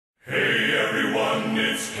Hey everyone,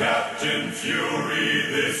 it's Captain Fury.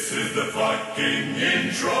 This is the fucking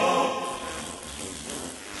intro.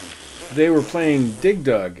 Today we're playing Dig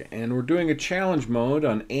Dug, and we're doing a challenge mode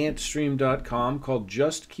on antstream.com called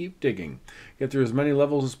Just Keep Digging. Get through as many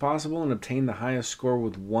levels as possible and obtain the highest score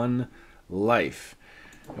with 1 life.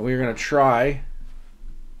 And we're going to try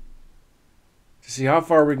to see how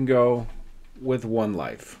far we can go with 1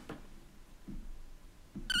 life.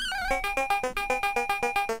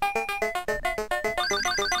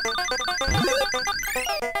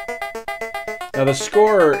 Now the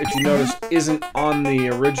score, if you notice, isn't on the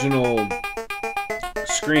original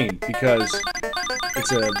screen because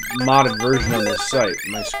it's a modded version on this site.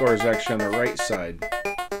 My score is actually on the right side.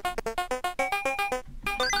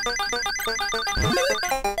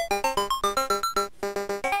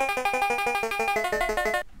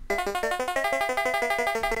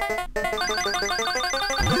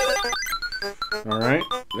 Alright,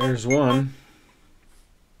 there's one.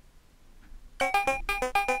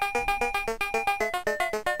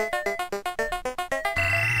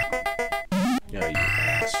 Yeah, you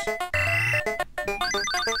ass.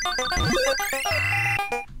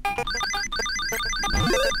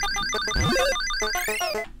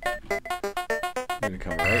 You're gonna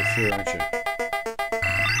come right through, aren't you?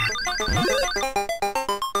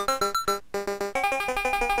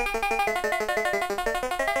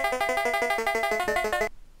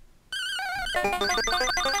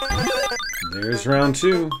 There's round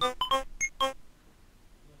 2.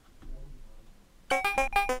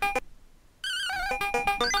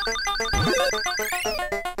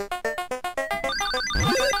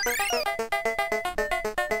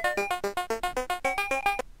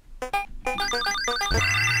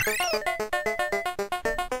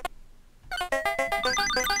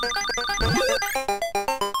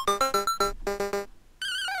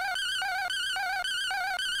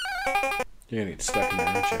 You're gonna get stuck in there,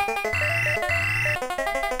 aren't you?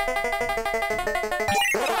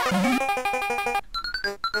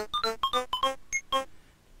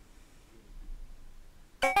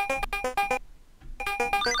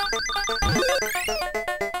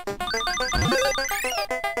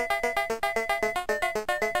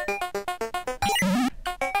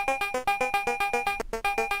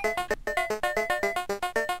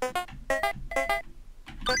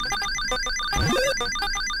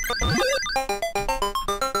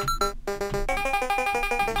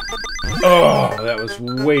 Oh, that was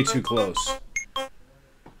way too close.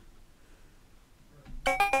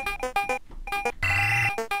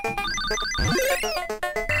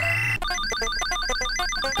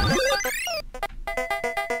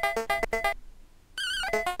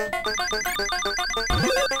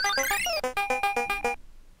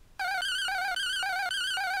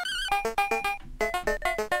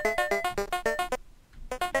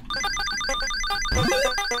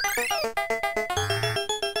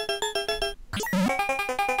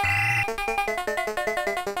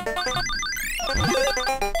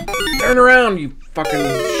 Turn around, you fucking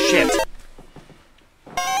shit.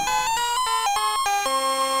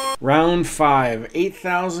 Round 5,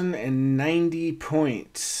 8,090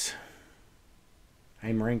 points.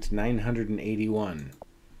 I'm ranked 981.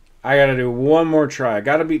 I gotta do one more try. I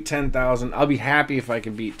gotta beat 10,000. I'll be happy if I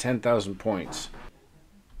can beat 10,000 points.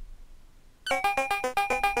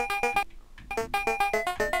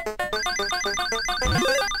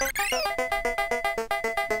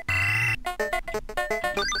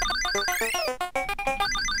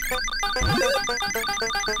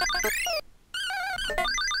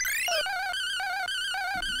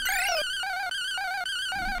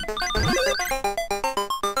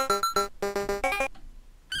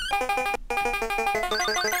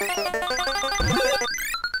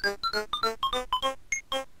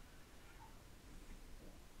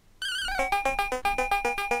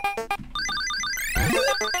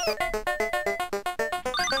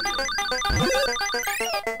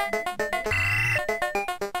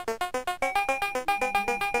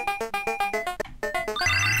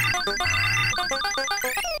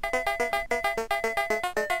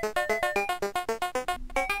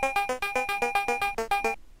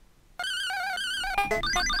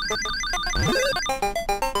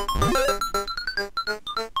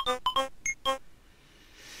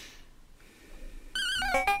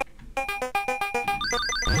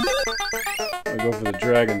 I'll go for the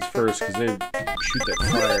dragons first because they shoot that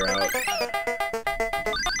fire out.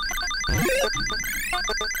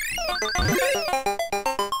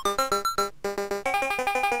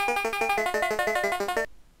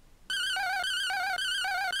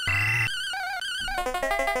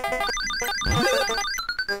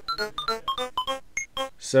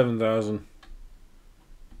 $7,000.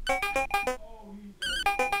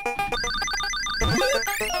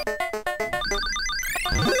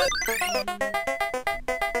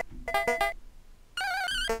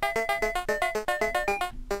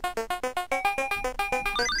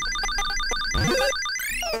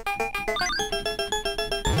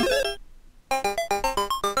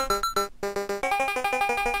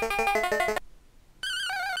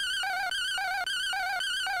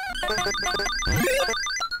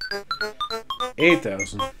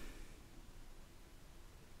 $8,000.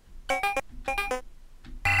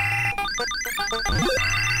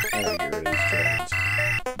 I gotta get rid of these dragons.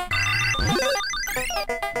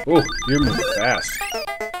 Oh, you're moving fast.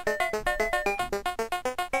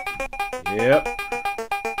 Yep.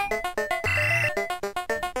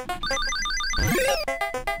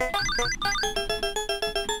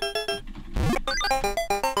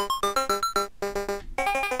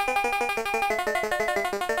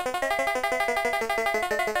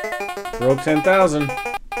 Broke 10,000.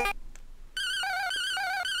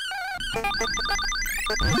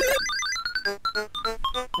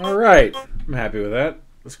 All right, I'm happy with that.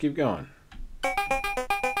 Let's keep going.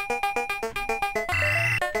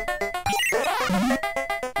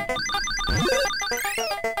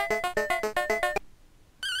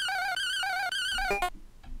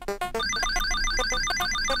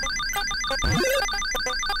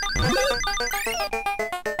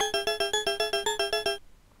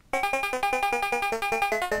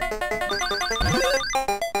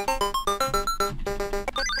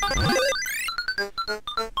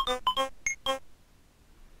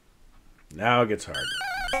 Now it gets hard.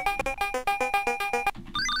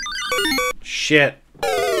 Shit.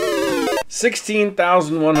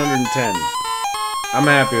 16,110. I'm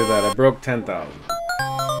happy with that. I broke 10,000.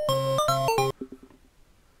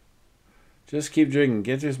 Just keep drinking.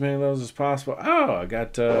 Get to as many levels as possible. Oh, I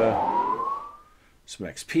got some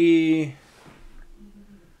XP.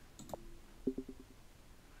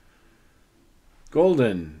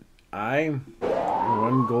 Golden. I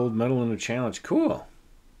won gold medal in a challenge. Cool.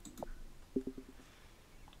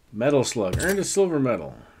 Metal Slug. Earned a silver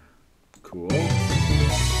medal. Cool.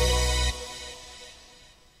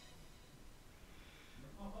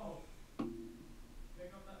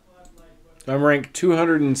 I'm ranked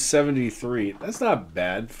 273. That's not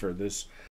bad for this